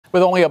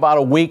With only about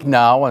a week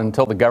now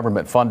until the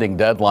government funding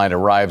deadline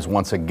arrives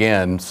once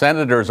again,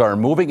 senators are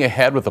moving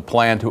ahead with a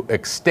plan to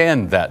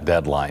extend that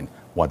deadline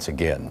once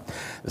again.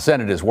 The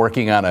Senate is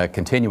working on a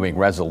continuing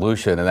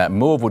resolution, and that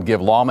move would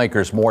give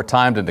lawmakers more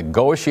time to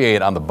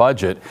negotiate on the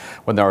budget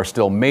when there are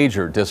still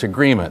major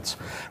disagreements.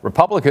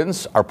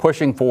 Republicans are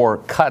pushing for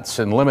cuts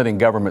and limiting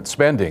government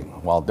spending,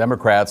 while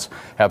Democrats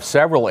have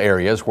several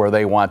areas where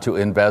they want to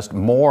invest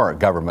more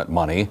government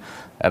money.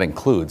 That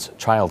includes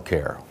child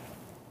care.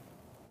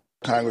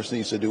 Congress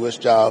needs to do its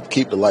job,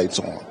 keep the lights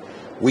on.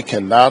 We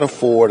cannot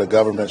afford a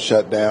government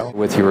shutdown.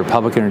 With your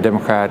Republican or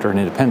Democrat or an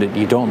independent,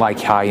 you don't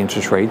like high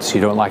interest rates, you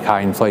don't like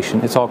high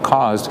inflation. It's all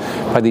caused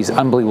by these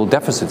unbelievable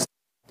deficits.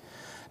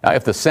 Now,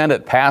 if the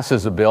Senate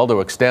passes a bill to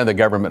extend the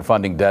government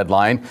funding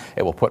deadline,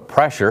 it will put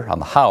pressure on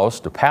the House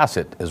to pass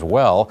it as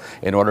well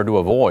in order to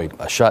avoid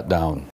a shutdown.